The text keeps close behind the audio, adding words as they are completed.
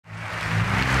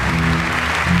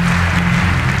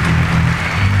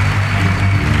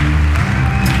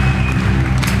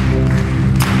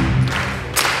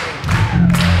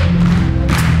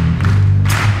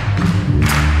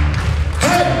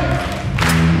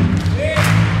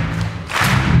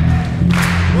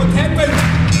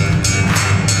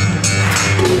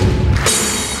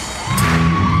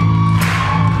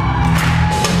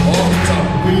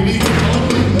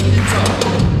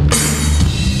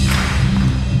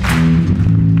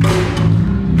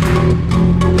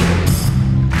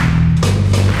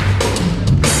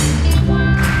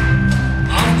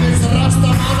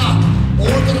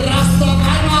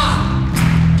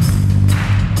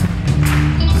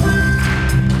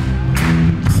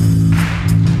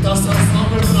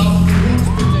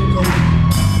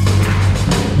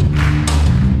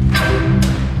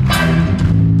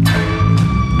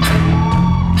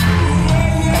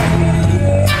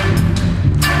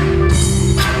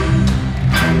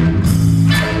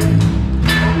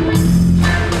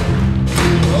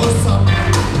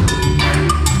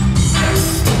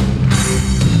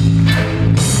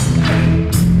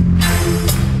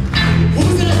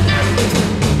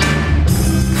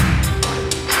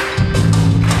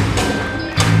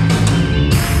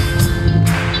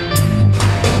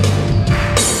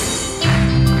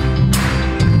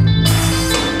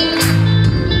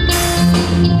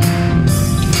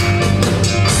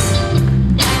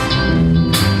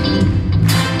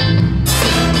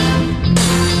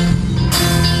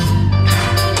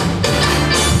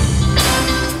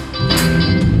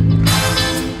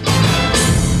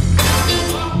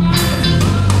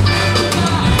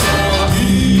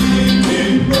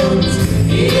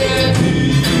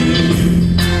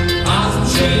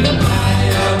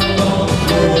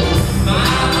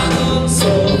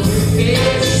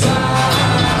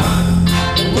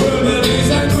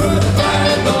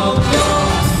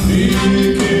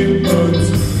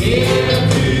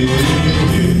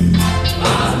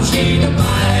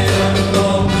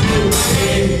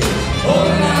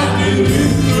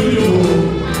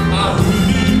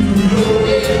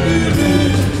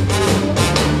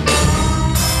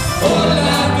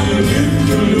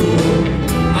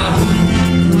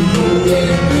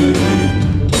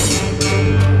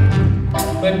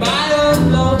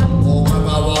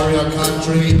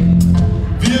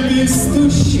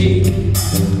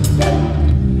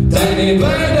Eine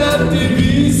weihnachtliche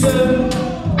Wiese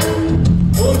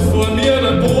und vor mir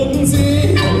der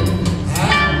Bodensee.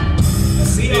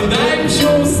 In deinem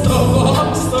Schoß, da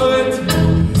wächst halt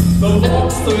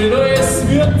alles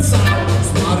wird Saft,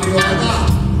 Marihuana.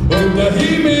 Und der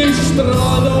Himmel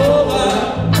strahlt runter,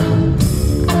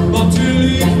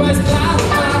 natürlich weiß klar,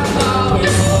 ja,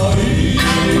 ich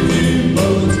bin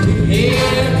und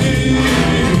hergib,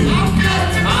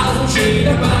 also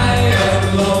schöne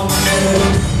Bayernland,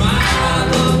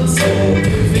 Mann und so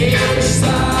fisch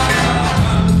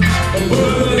sein, und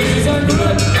Bruder ist ein gut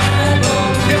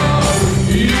Bayernland, ja,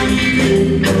 ich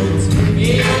bin und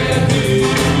hergib,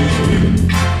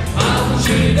 also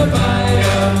schöne Bayernland.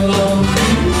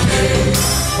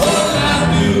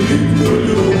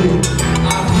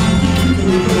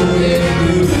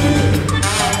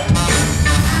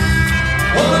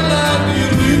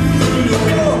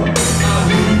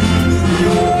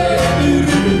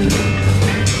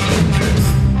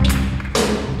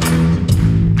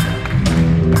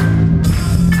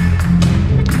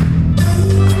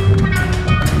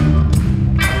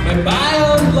 Mein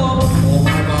Bayernland, oh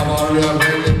mein Bavaria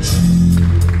Village,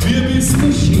 wir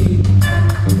wissen schön.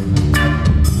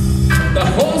 Der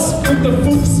Hass und der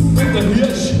Fuchs und der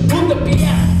Hirsch und der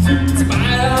Bär finden's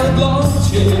Bayernland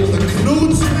schön. Der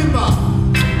Knut immer.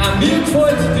 An mir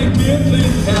gefällt die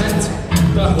Gemütlichkeit.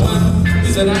 Der Horn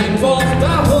ist ein einfach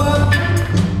der Horn.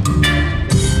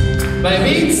 Weil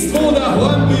wenn's wo der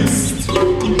Horn bist,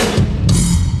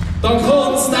 dann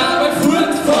kannst du dabei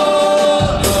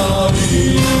fortfahren.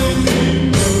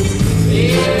 Ja,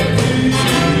 ich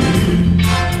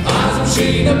aus dem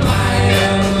schönen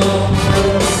Bayernland.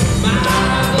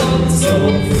 So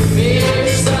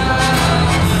fisch sein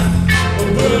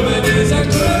und Blumen ist ein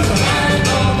Glück,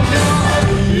 ein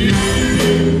ich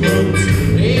und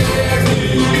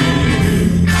hergib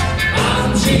aus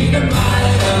dem schönen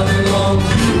Bayernland.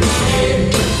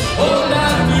 Und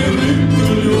an die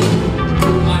Rütteljo,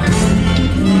 an die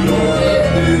Rütteljo,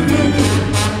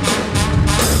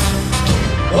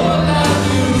 und an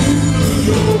die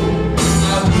Rütteljo,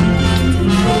 an die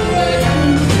Rütteljo.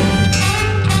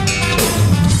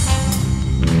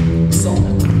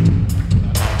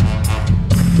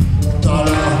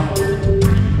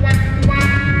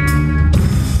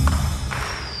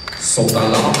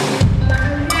 Sodala.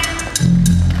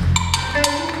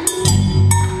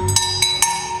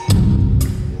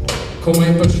 Komm mal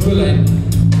ein paar Schuhe rein.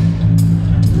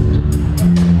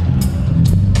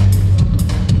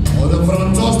 Oder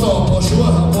Franz, hast du ein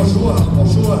paar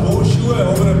Schuhe,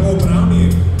 aber ein paar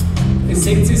Brownie. Ihr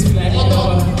seht es vielleicht nicht,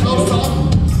 aber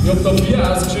ich hab da Bier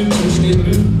ausgeschüttet und steht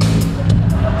drin.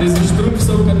 Das ist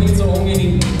Strumpfsocker nicht so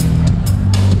angenehm.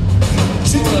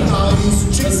 Chicken Eyes.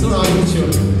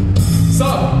 So,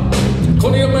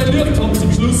 kann ich einmal ein Lied haben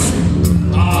zum Schluss?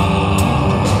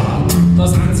 Da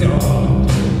sind sie ja.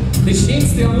 Das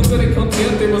Schönste an unseren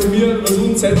Konzerten, was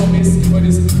uns selber am besten gefällt,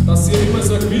 ist, dass sie immer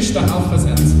so ein gemischter Haufen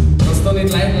sind. Dass da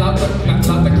nicht lauter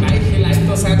gleiche Leute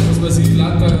da sind, was weiß ich,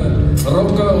 lauter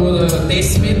Rocker oder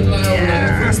Death-Metaler oder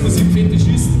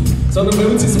Volksmusik-Fetischisten, sondern bei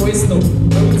uns ist alles da.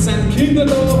 Bei uns sind Kinder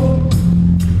da,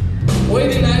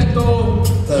 alte Leute da,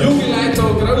 junge Leute da,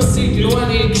 große,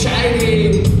 kleine,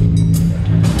 gescheite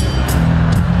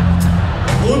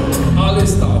und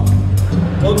alles da.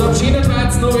 Und am schönen war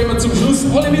noch, wenn wir zum Schluss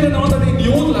alle miteinander den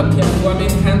Jodler performen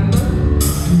könnten.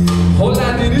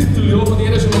 Holla die Rittel, hat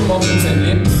jeder schon mal gemacht in seinem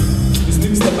Leben. Das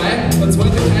nimmst du dabei. Der zweite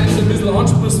Teil ist ein bisschen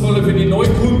anspruchsvoller für die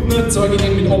Neukunden, zeige ich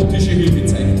Ihnen mit optischen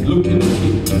Hilfezeichen. Looky,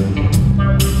 looky.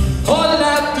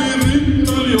 Holla die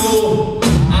Rittel,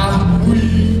 hui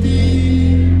di.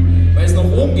 Weil es nach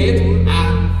oben geht,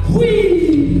 hui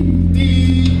di.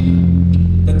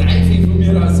 Der Teufel von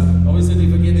mir aus, aber es ist ja die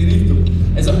verkehrte Richtung.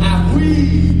 Also hui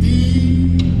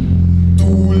di,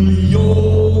 tulio,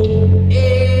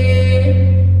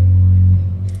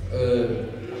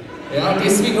 ja,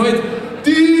 deswegen halt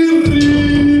die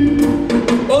Rim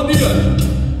und ihr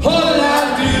holla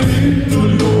die Rim,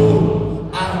 tulio,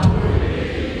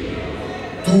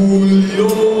 tulio,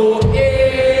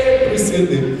 passiert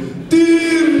nicht. Die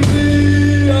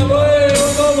Rim, jawohl,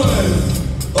 und nochmal.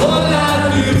 Holla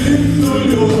die Rim,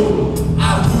 tulio,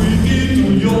 hui di,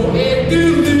 tulio, die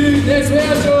Rim, das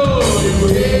wär schon,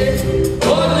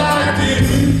 holla die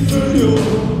Rim, tulio,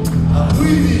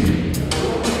 hui di.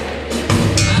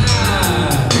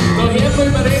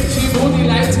 Immer recht schön, wo die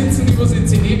Leute sitzen, die was in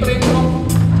CD bringen haben.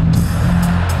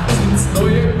 Sitzen da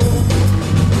irgendwo.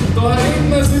 Da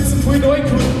hinten sitzen viele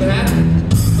Neukunden.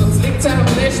 Sonst liegt es einfach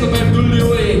am Lächeln beim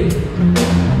Dulli.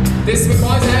 Deswegen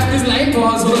war es ein bisschen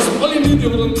einfach, so dass alle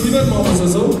Videos und Kinder machen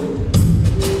es so.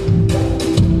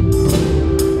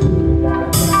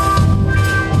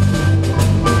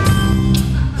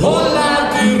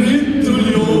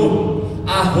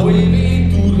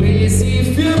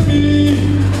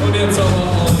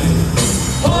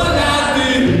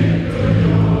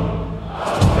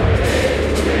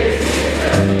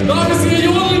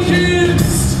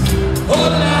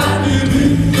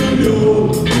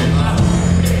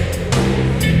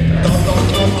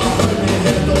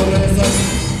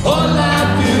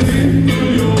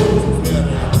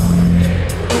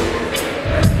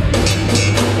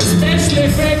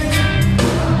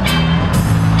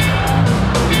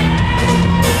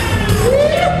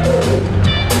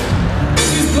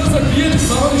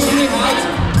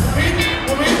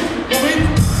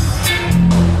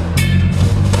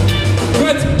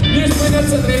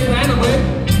 jetzt ein Refrain einmal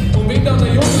und wenn dann der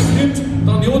Jodler kommt,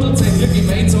 dann jodelt sich hier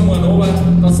gemeinsam einen runter,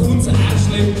 dass unser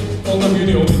Arschlein von der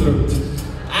Bühne abdrückt.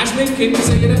 Arschlein kennt das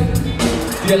ja jeder,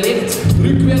 Dialekt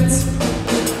rückwärts.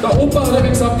 Der Opa hat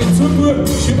gesagt, geh zu, Bub,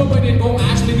 schieb mal den Wagen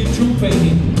Arschlein in die Schubfeld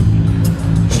hin.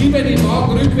 Schiebe den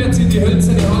Wagen rückwärts in die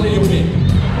hölzerne Halle, Junge.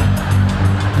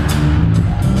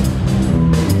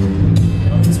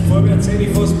 Vorwärts hätte ich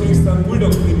fast bringst du einen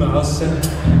Bulldog nicht mehr raus. Das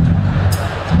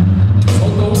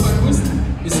hat der Opa gewusst.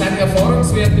 Das sind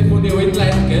Erfahrungswerte von den alten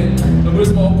Leuten, gell? Da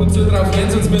muss man ab und zu drauf hören,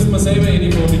 sonst müssen wir selber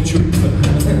reinfahren mit Schupfen.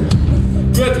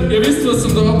 Gut, ihr wisst, was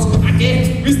ihr da habt.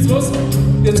 Okay, wisst ihr was?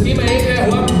 Jetzt gehen wir gleich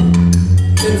heim.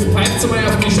 Jetzt pfeift mal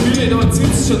auf die Stühle, da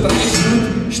sitzt schon 3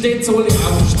 Stunden. Steht alle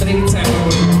auf, streckt euch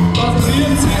einmal. Dann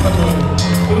rührt euch einmal.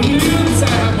 Rührt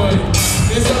euch einmal.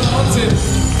 Das ist der Wahnsinn.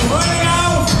 Hol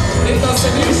auf! Nicht, dass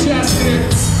ihr nicht erst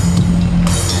kriegt.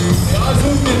 Ja, ist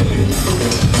unmöglich.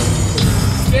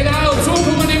 Genau, so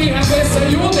kommen wir nämlich ein besser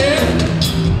Jude.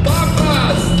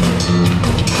 Backpass!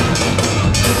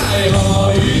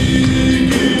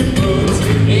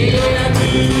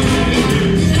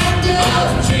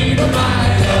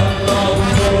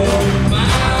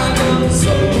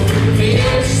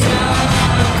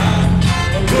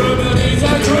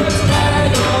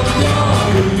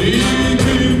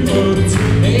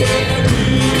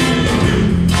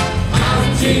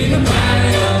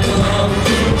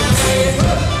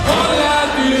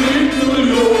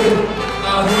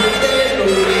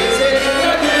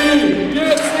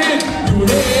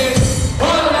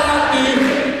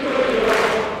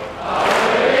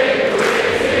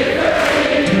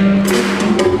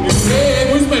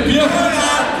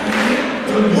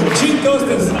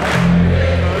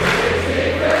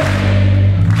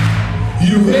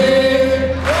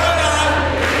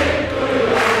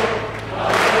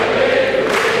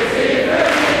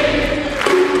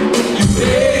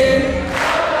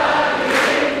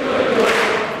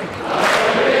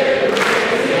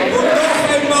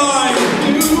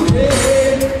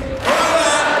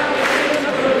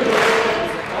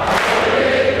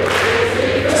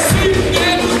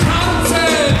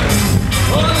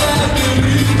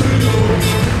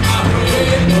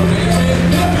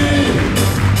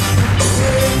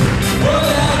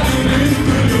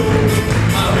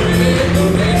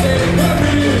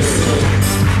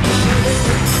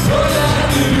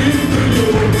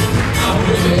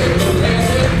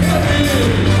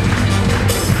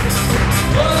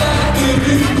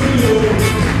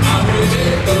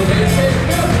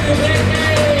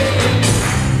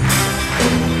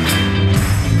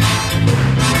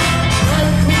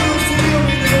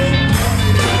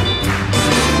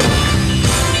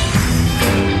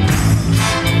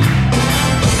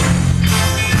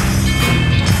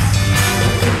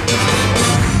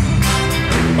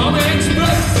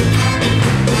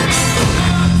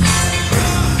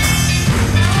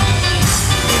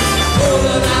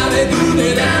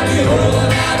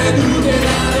 do de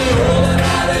la,